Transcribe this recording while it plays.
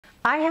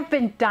I have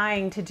been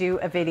dying to do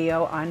a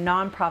video on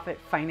nonprofit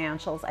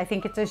financials. I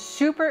think it's a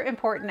super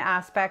important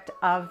aspect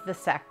of the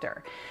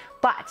sector.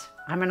 But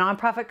I'm a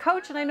nonprofit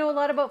coach and I know a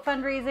lot about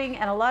fundraising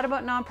and a lot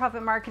about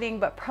nonprofit marketing,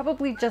 but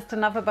probably just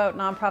enough about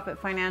nonprofit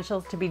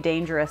financials to be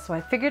dangerous. So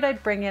I figured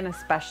I'd bring in a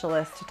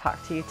specialist to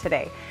talk to you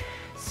today.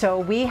 So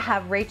we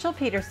have Rachel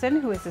Peterson,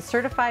 who is a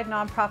certified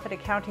nonprofit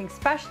accounting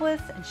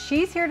specialist, and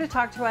she's here to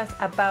talk to us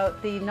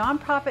about the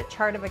nonprofit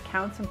chart of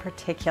accounts in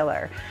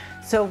particular.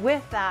 So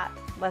with that,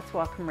 let's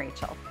welcome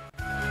Rachel.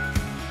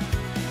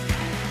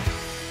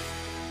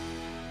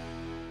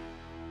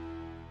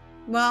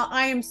 Well,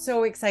 I am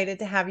so excited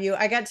to have you.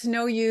 I got to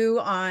know you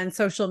on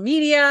social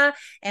media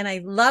and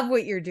I love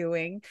what you're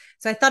doing.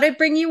 So I thought I'd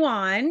bring you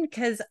on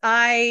because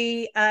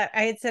I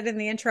had said in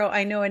the intro,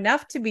 I know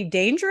enough to be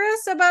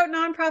dangerous about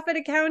nonprofit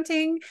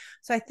accounting.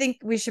 So I think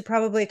we should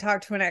probably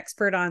talk to an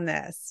expert on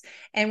this.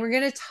 And we're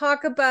going to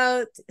talk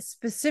about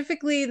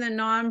specifically the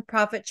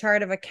nonprofit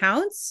chart of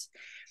accounts.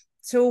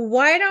 So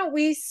why don't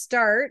we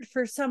start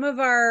for some of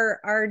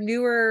our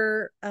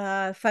newer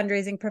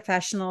fundraising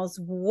professionals?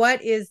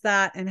 What is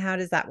that and how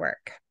does that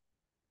work?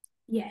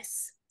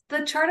 Yes.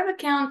 The chart of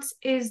accounts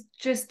is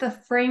just the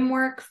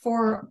framework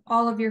for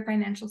all of your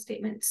financial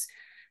statements.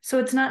 So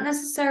it's not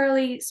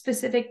necessarily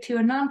specific to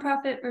a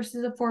nonprofit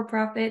versus a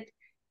for-profit.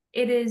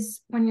 It is,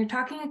 when you're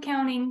talking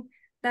accounting,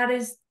 that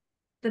is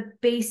the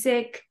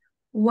basic,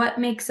 what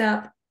makes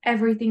up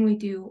everything we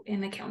do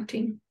in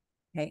accounting.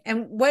 Okay.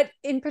 And what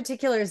in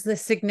particular is the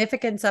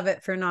significance of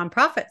it for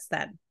nonprofits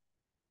then?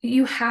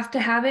 You have to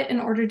have it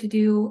in order to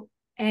do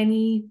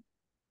any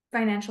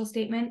financial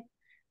statement.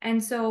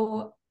 And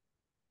so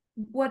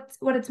what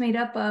it's made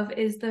up of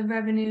is the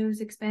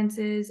revenues,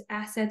 expenses,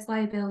 assets,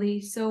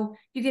 liabilities. So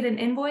you get an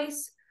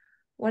invoice.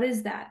 What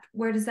is that?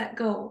 Where does that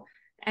go?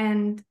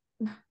 And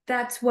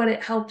that's what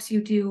it helps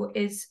you do,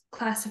 is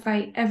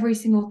classify every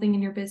single thing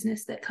in your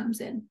business that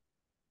comes in.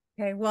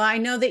 Okay, well, I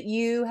know that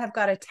you have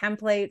got a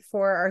template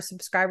for our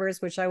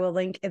subscribers, which I will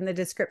link in the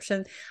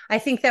description. I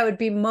think that would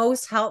be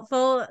most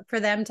helpful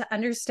for them to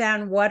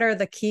understand what are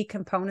the key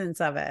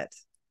components of it.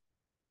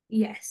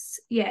 Yes,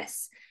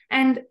 yes.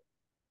 And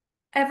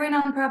every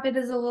nonprofit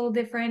is a little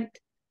different.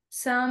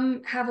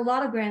 Some have a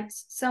lot of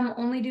grants, some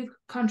only do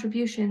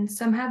contributions,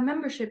 some have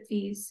membership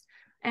fees.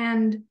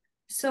 And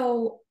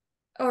so,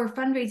 or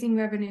fundraising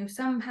revenue,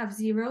 some have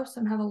zero,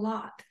 some have a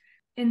lot.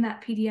 In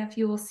that PDF,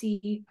 you will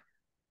see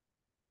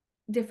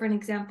different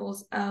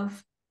examples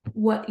of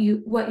what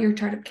your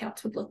chart of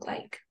accounts would look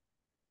like.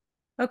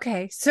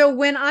 Okay, so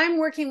when I'm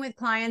working with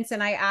clients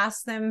and I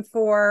ask them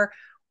for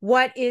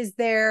what is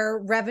their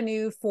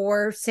revenue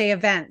for, say,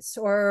 events,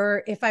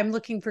 or if I'm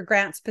looking for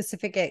grant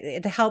specific,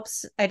 it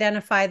helps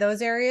identify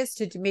those areas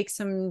to make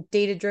some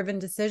data-driven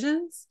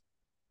decisions.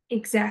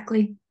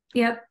 Exactly.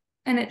 Yep.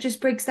 And it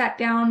just breaks that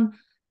down.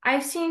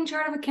 I've seen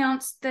chart of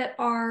accounts that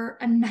are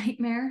a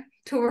nightmare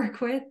to work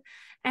with.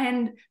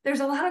 And there's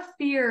a lot of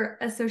fear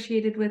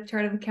associated with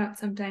chart of accounts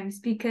sometimes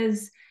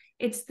because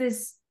it's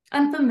this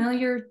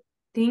unfamiliar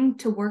thing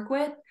to work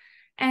with.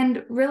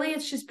 And really,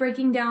 it's just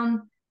breaking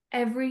down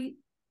every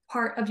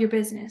part of your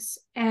business.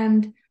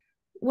 And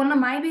one of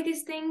my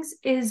biggest things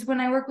is when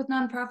I work with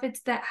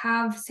nonprofits that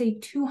have, say,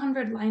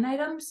 200 line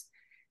items,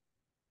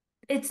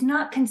 it's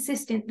not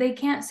consistent. They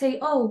can't say,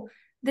 oh,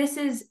 this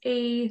is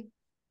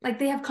like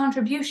they have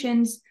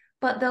contributions,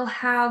 but they'll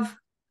have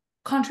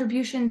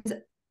contributions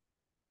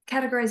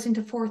categorized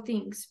into 4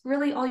 things.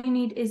 Really, all you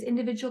need is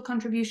individual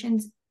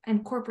contributions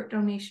and corporate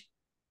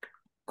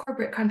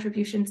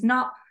contributions,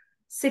 not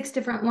 6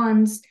 different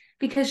ones.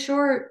 Because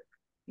sure,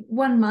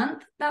 1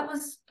 month that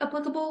was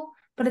applicable,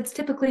 but it's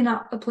typically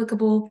not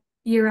applicable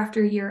year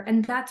after year.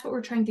 And that's what we're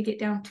trying to get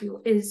down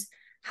to, is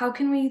how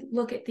can we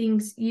look at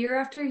things year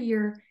after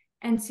year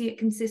and see it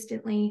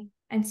consistently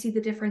and see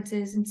the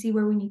differences and see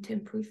where we need to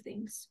improve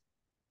things.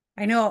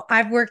 I know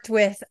I've worked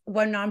with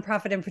one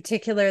nonprofit in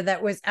particular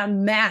that was a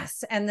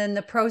mess. And then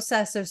the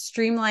process of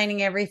streamlining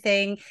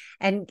everything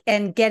and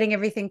getting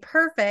everything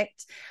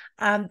perfect.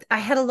 I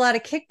had a lot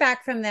of kickback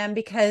from them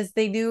because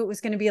they knew it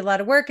was going to be a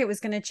lot of work. It was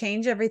going to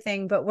change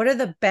everything. But what are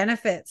the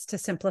benefits to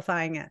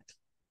simplifying it?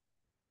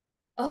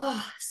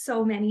 Oh,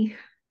 so many.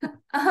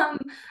 I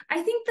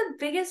think the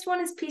biggest one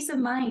is peace of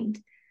mind.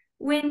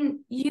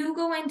 When you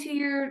go into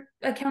your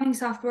accounting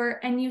software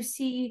and you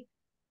see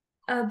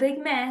a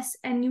big mess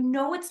and you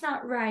know it's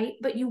not right,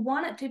 but you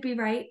want it to be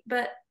right,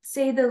 but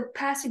say the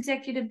past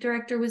executive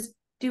director was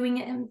doing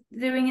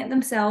it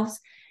themselves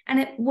and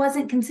it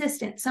wasn't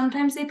consistent.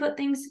 Sometimes they put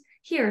things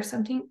here,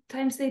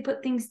 sometimes they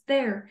put things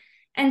there.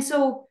 And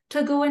so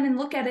to go in and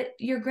look at it,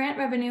 your grant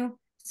revenue,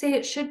 say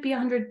it should be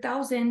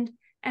 100,000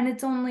 and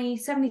it's only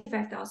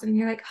 75,000.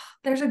 You're like, oh,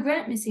 there's a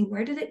grant missing.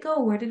 Where did it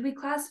go? Where did we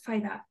classify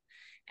that?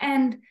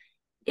 And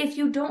if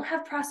you don't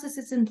have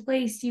processes in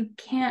place, you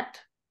can't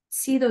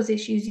see those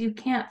issues. You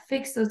can't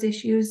fix those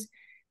issues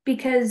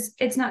because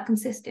it's not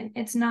consistent.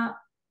 It's not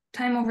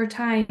time over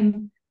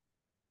time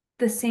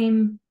the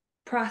same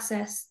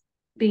process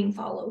being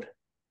followed.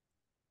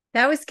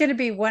 That was going to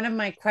be one of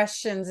my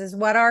questions is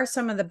what are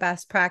some of the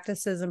best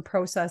practices and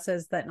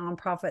processes that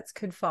nonprofits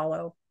could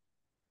follow?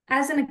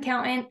 As an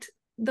accountant,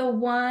 the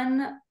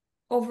one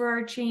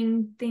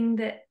overarching thing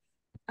that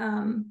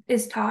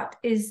is taught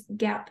is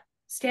GAAP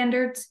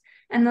standards,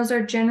 and those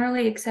are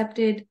generally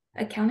accepted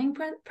accounting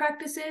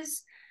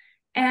practices.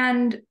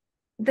 And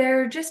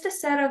they're just a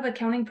set of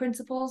accounting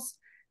principles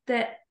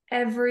that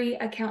every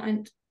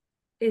accountant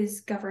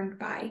is governed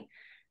by.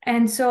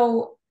 And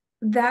so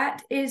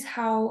that is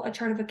how a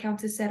chart of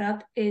accounts is set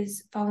up,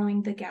 is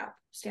following the GAAP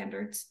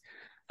standards.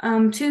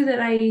 Two that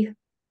I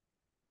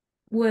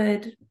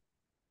would,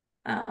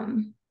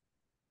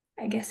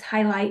 I guess,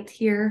 highlight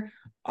here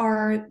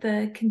are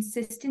the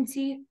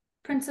consistency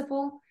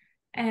principle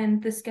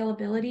and the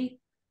scalability.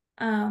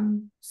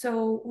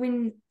 So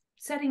when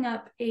setting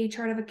up a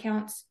chart of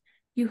accounts,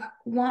 you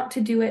want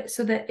to do it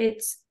so that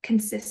it's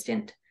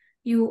consistent.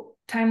 You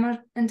time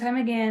and time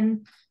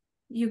again,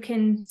 you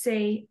can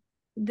say,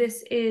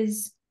 this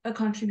is a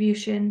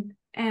contribution.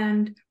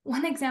 And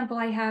one example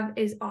I have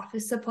is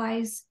office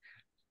supplies.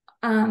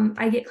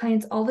 I get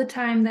clients all the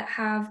time that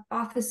have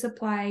office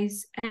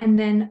supplies and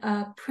then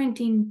a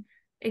printing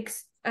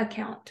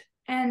account.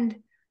 And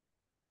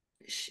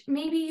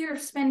maybe you're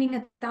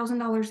spending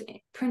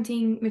 $1,000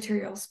 printing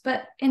materials,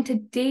 but in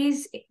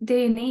today's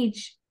day and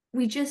age,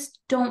 we just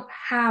don't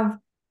have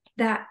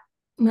that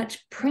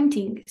much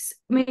printing.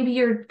 Maybe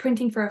you're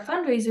printing for a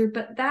fundraiser,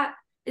 but that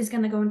is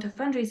going to go into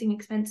fundraising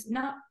expense,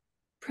 not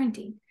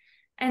printing.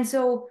 And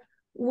so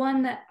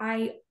one that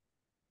I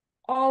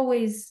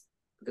always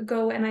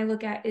go and I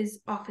look at is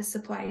office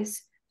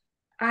supplies.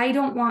 I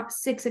don't want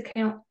 6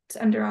 accounts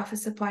under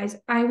office supplies.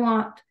 I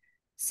want,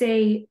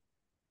 say,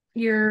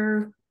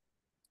 your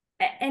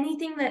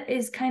anything that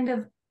is kind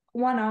of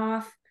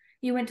one-off.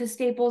 You went to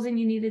Staples and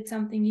you needed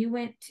something. You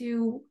went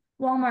to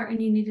Walmart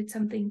and you needed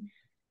something.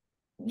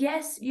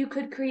 Yes, you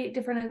could create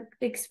different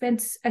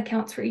expense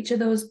accounts for each of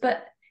those,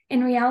 but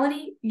in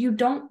reality, you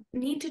don't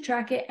need to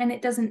track it, and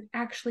it doesn't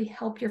actually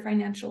help your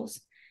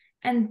financials.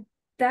 And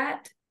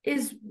that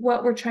is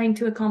what we're trying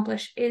to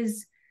accomplish,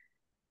 is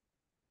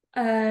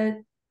a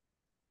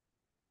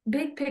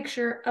big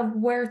picture of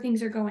where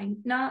things are going.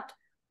 Not,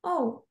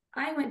 oh,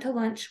 I went to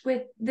lunch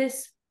with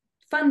this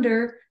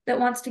funder that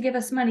wants to give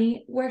us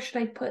money. Where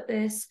should I put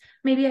this?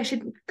 Maybe I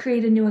should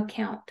create a new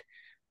account.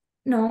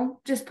 No,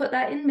 just put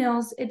that in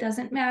Mills. It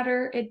doesn't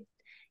matter.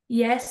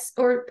 Yes,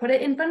 or put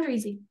it in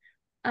fundraising.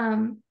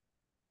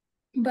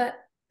 But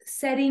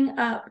setting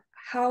up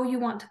how you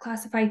want to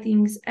classify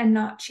things and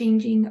not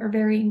changing or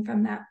varying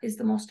from that is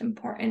the most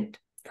important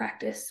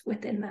practice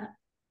within that.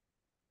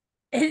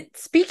 And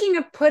speaking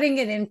of putting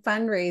it in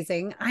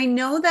fundraising, I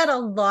know that a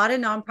lot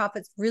of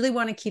nonprofits really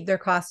want to keep their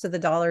cost of the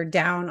dollar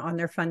down on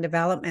their fund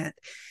development.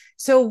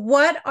 So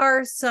what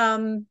are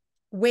some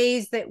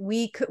ways that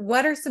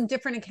what are some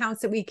different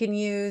accounts that we can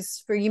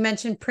use for, you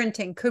mentioned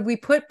printing. Could we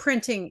put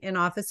printing in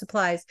office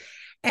supplies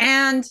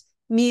and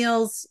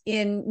meals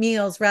in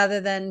meals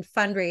rather than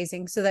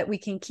fundraising so that we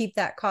can keep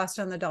that cost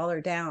on the dollar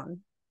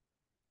down?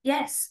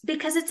 Yes,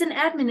 because it's an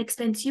admin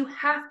expense. You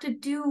have to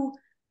do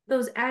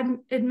those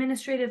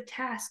administrative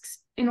tasks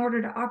in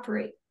order to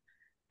operate.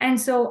 And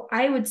so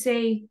I would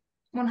say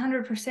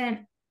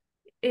 100%,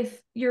 if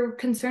you're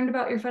concerned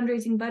about your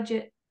fundraising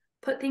budget,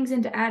 put things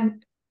into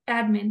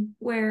admin,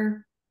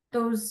 where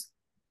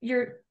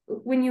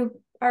when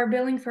you are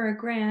billing for a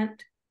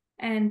grant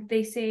and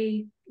they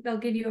say they'll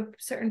give you a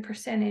certain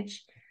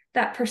percentage,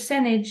 that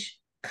percentage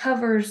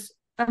covers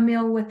a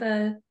meal with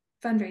a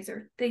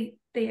fundraiser. They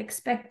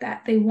expect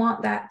that, they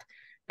want that.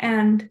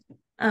 And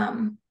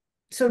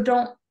so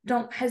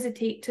don't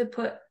hesitate to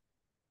put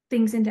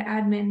things into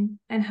admin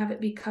and have it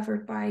be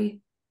covered by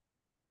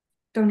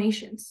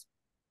donations.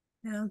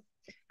 Yeah.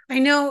 I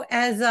know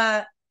as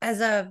a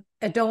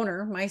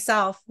donor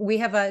myself, we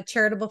have a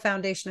charitable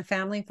foundation, a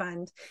family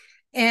fund.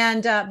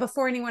 And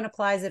before anyone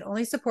applies, it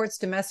only supports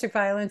domestic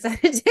violence and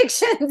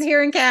addictions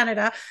here in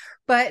Canada.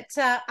 But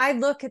I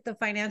look at the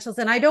financials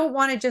and I don't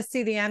want to just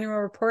see the annual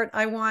report.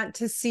 I want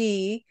to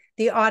see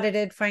the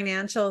audited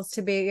financials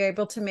to be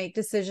able to make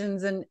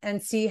decisions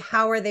and see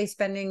how are they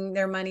spending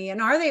their money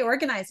and are they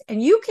organized?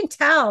 And you can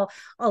tell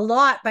a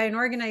lot by an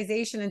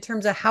organization in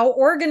terms of how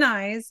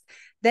organized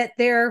that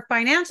their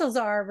financials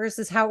are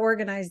versus how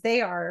organized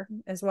they are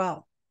as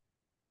well.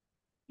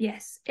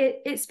 Yes,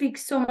 it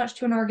speaks so much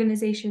to an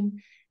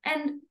organization.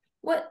 And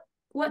what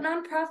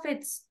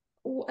nonprofits,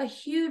 a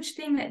huge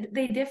thing that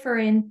they differ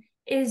in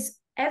is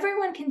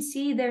everyone can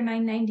see their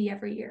 990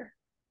 every year,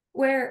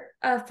 where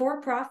a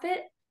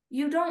for-profit,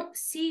 you don't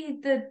see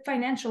the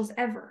financials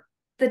ever.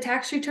 The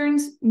tax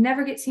returns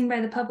never get seen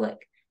by the public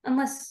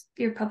unless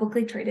you're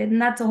publicly traded,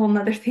 and that's a whole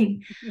nother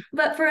thing.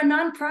 But for a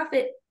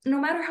nonprofit, no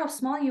matter how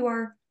small you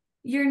are,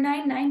 your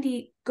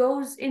 990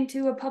 goes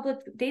into a public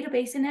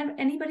database and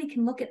anybody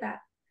can look at that.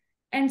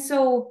 And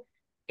so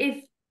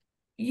if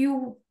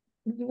you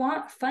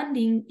want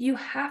funding, you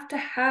have to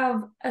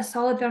have a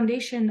solid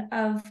foundation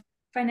of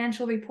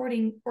financial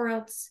reporting, or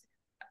else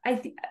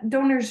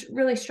donors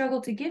really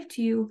struggle to give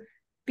to you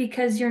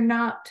because you're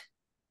not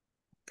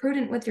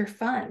prudent with your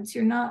funds.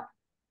 You're not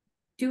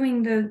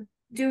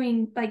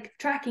like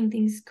tracking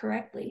things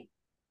correctly.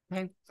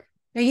 Okay.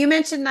 Now you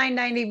mentioned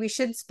 990. We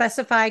should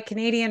specify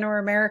Canadian or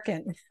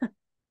American.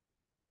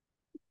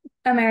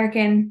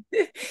 American.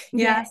 Yeah,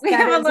 Yes,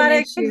 that is an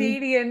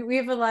issue. We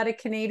have a lot of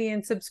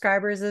Canadian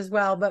subscribers as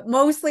well, but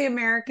mostly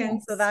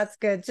American, so Yes. that's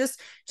good. Just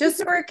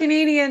so we're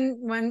Canadian,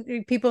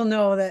 when people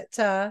know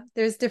that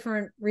there's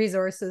different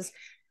resources.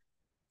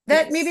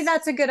 That maybe Yes.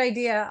 that's a good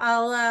idea.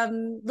 I'll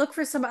look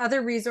for some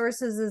other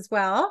resources as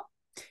well.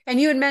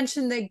 And you had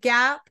mentioned the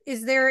Gap.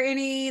 Is there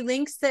any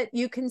links that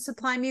you can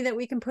supply me that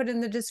we can put in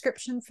the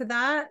description for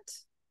that?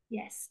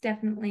 Yes,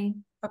 definitely.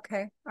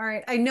 Okay. All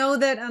right. I know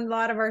that a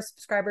lot of our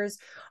subscribers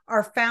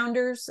are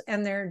founders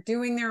and they're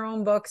doing their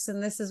own books,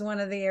 and this is one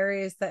of the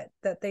areas that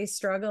they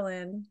struggle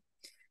in.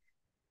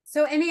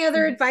 So any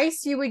other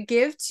advice you would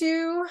give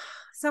to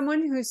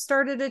someone who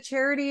started a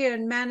charity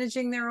and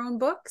managing their own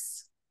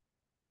books?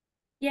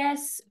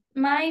 Yes,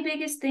 my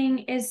biggest thing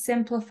is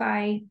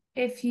simplify.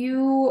 If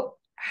you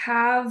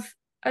have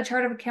a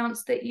chart of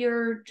accounts that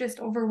you're just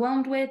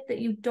overwhelmed with, that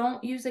you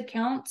don't use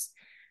accounts,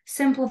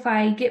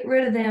 simplify, get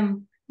rid of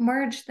them,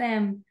 merge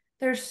them.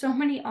 There's so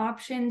many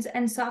options,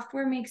 and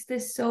software makes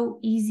this so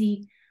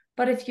easy.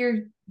 But if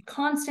you're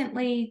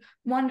constantly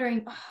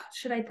wondering, oh,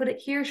 should I put it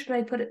here? Should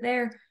I put it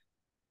there?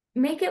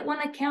 Make it one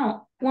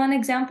account. One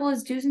example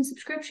is dues and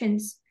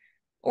subscriptions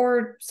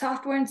or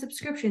software and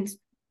subscriptions.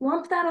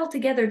 Lump that all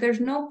together. There's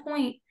no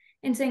point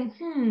in saying,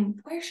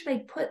 where should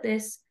I put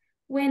this,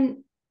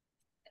 when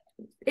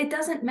it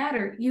doesn't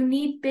matter. You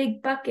need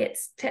big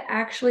buckets to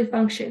actually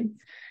function.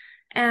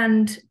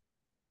 And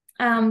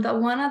the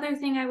one other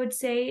thing I would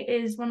say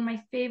is one of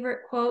my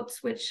favorite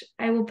quotes, which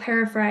I will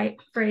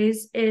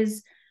paraphrase,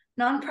 is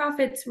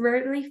nonprofits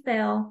rarely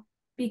fail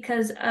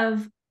because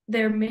of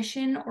their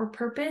mission or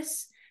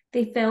purpose.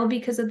 They fail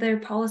because of their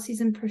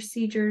policies and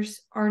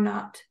procedures are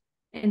not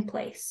in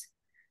place.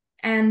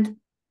 And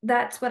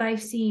that's what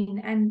I've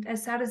seen. And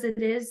as sad as it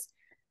is,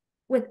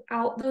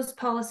 without those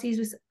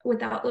policies,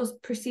 without those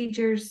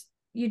procedures,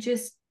 you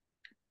just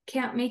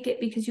can't make it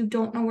because you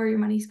don't know where your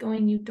money's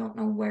going. You don't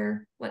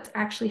know what's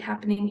actually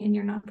happening in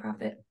your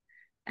nonprofit.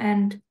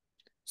 And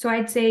so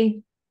I'd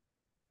say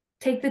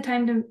take the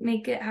time to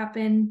make it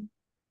happen,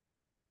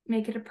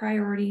 make it a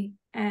priority,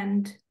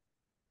 and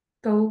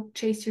go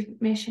chase your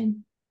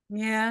mission.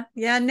 Yeah.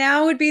 Yeah.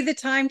 Now would be the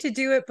time to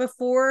do it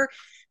before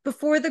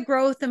the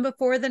growth and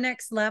before the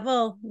next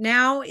level.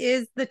 Now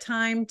is the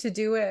time to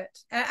do it.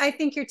 I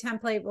think your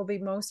template will be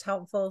most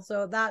helpful.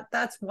 So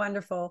that's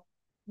wonderful.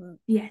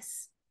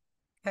 Yes.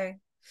 Okay.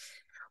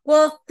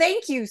 Well,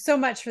 thank you so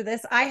much for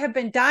this. I have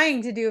been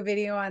dying to do a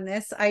video on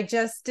this. I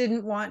just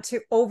didn't want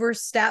to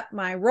overstep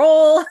my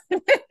role,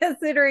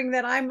 considering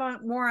that I'm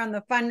more on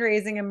the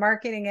fundraising and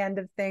marketing end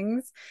of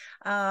things.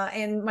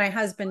 And my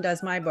husband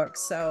does my books,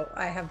 so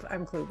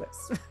I'm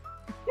clueless.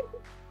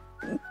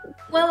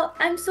 Well,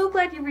 I'm so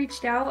glad you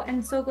reached out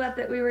and so glad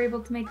that we were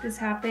able to make this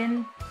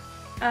happen.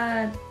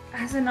 As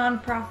a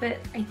nonprofit,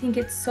 I think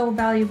it's so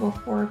valuable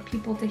for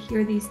people to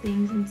hear these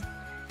things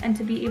and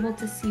to be able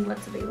to see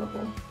what's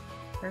available.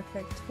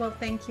 Perfect. Well,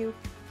 thank you.